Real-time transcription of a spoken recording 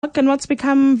And what's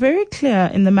become very clear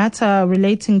in the matter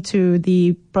relating to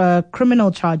the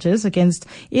criminal charges against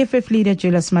EFF leader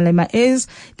Julius Malema is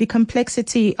the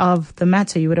complexity of the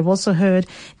matter. You would have also heard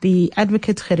the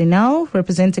advocate Gerinau,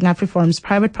 representing Afriforum's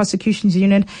private prosecutions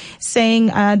unit, saying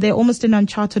they're almost in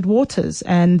uncharted waters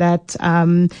and that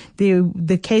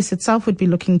the case itself would be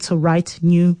looking to write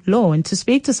new law. And to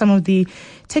speak to some of the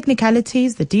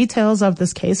technicalities, the details of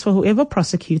this case for whoever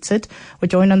prosecutes it, we're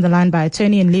joined on the line by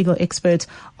attorney and legal expert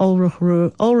Ulrich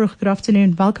Roux. Ulrich, good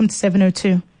afternoon. Welcome to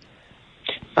 702.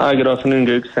 Hi, good afternoon,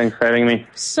 Gooks. Thanks for having me.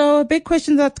 So a big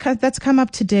question that's come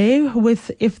up today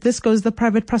with if this goes the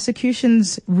private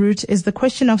prosecution's route is the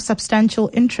question of substantial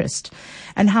interest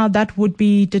and how that would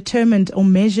be determined or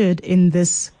measured in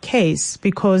this case,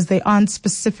 because there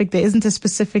isn't a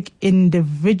specific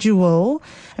individual.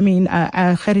 I mean,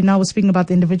 Gerinau was speaking about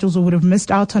the individuals who would have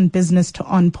missed out on business to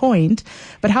On Point,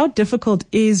 but how difficult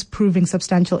is proving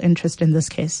substantial interest in this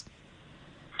case?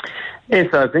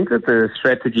 Yes, I think that the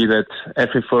strategy that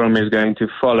Afriforum is going to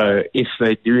follow, if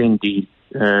they do indeed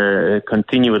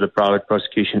continue with the private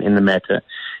prosecution in the matter,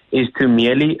 is to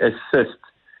merely assist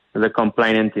the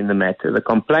complainant in the matter. The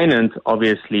complainant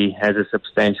obviously has a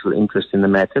substantial interest in the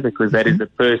matter because that is the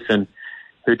person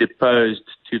who deposed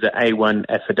to the A1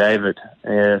 affidavit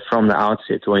from the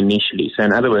outset or initially. So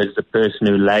in other words, the person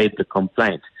who laid the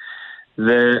complaint.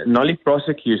 The nolli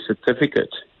prosecute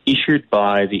certificate issued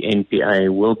by the NPA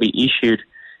will be issued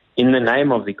in the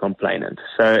name of the complainant.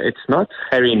 So it's not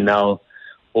Gerinau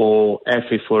or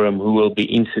Afriforum who will be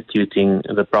instituting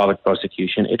the private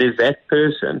prosecution. It is that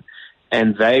person,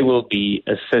 and they will be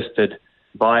assisted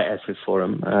by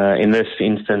Afriforum, in this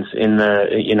instance,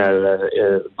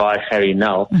 by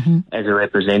Gerinau as a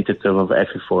representative of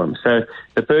Afriforum. So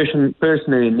the person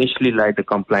who initially laid the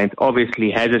complaint obviously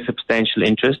has a substantial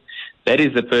interest. That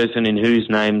is the person in whose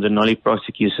name the nolli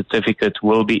prosecute certificate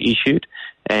will be issued,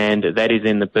 and that is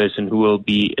then the person who will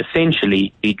be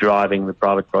essentially driving the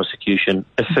private prosecution,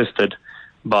 assisted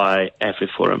by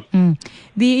Afriforum.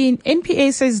 The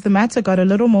NPA says the matter got a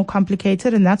little more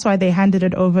complicated, and that's why they handed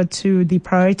it over to the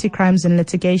Priority Crimes and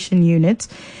Litigation Unit.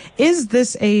 Is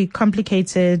this a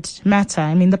complicated matter?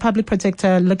 I mean, the public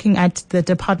protector, looking at the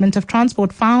Department of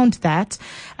Transport, found that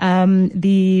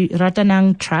the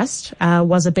Ratanang Trust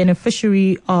was a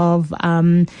beneficiary of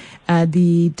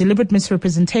the deliberate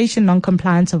misrepresentation,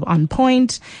 non-compliance of On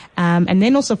Point, and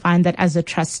then also find that as a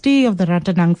trustee of the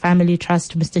Ratanang Family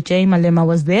Trust, Mr. J. Malema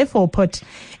was therefore put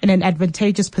in an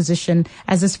advantageous position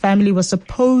as his family was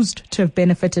supposed to have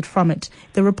benefited from it.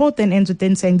 The report then ends with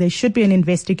then saying there should be an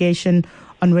investigation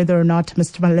on whether or not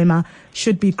Mr. Malema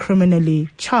should be criminally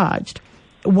charged.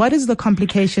 What is the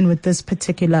complication with this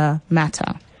particular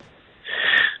matter?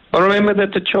 Well, remember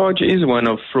that the charge is one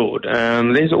of fraud.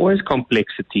 There's always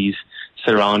complexities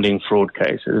surrounding fraud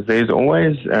cases. There's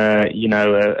always,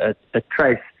 a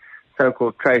trace,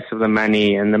 so-called trace of the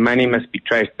money, and the money must be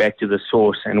traced back to the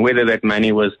source, and whether that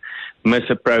money was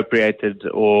misappropriated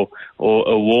or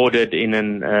awarded in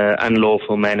an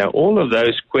unlawful manner. All of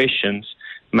those questions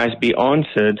must be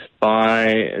answered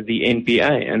by the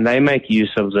NPA, and they make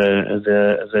use of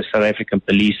the South African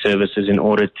police services in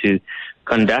order to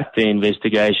conduct the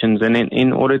investigations and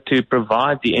in order to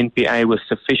provide the NPA with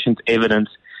sufficient evidence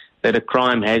that a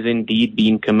crime has indeed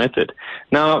been committed.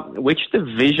 Now, which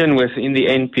division within the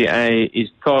NPA is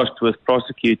tasked with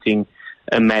prosecuting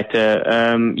a matter,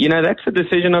 that's the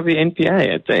decision of the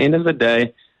NPA. At the end of the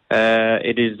day,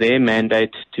 it is their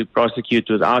mandate to prosecute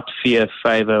without fear,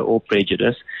 favor, or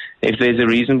prejudice. If there's a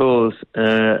reasonable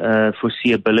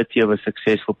foreseeability of a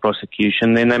successful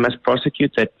prosecution, then they must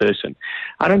prosecute that person.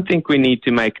 I don't think we need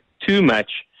to make too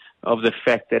much of the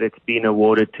fact that it's been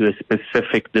awarded to a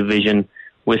specific division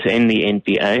within the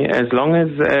NPA. As long as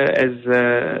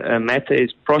a matter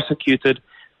is prosecuted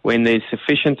when there's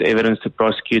sufficient evidence to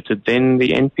prosecute it, then the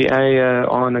NPA are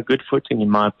on a good footing, in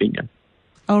my opinion.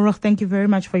 Ulrich, thank you very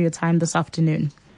much for your time this afternoon.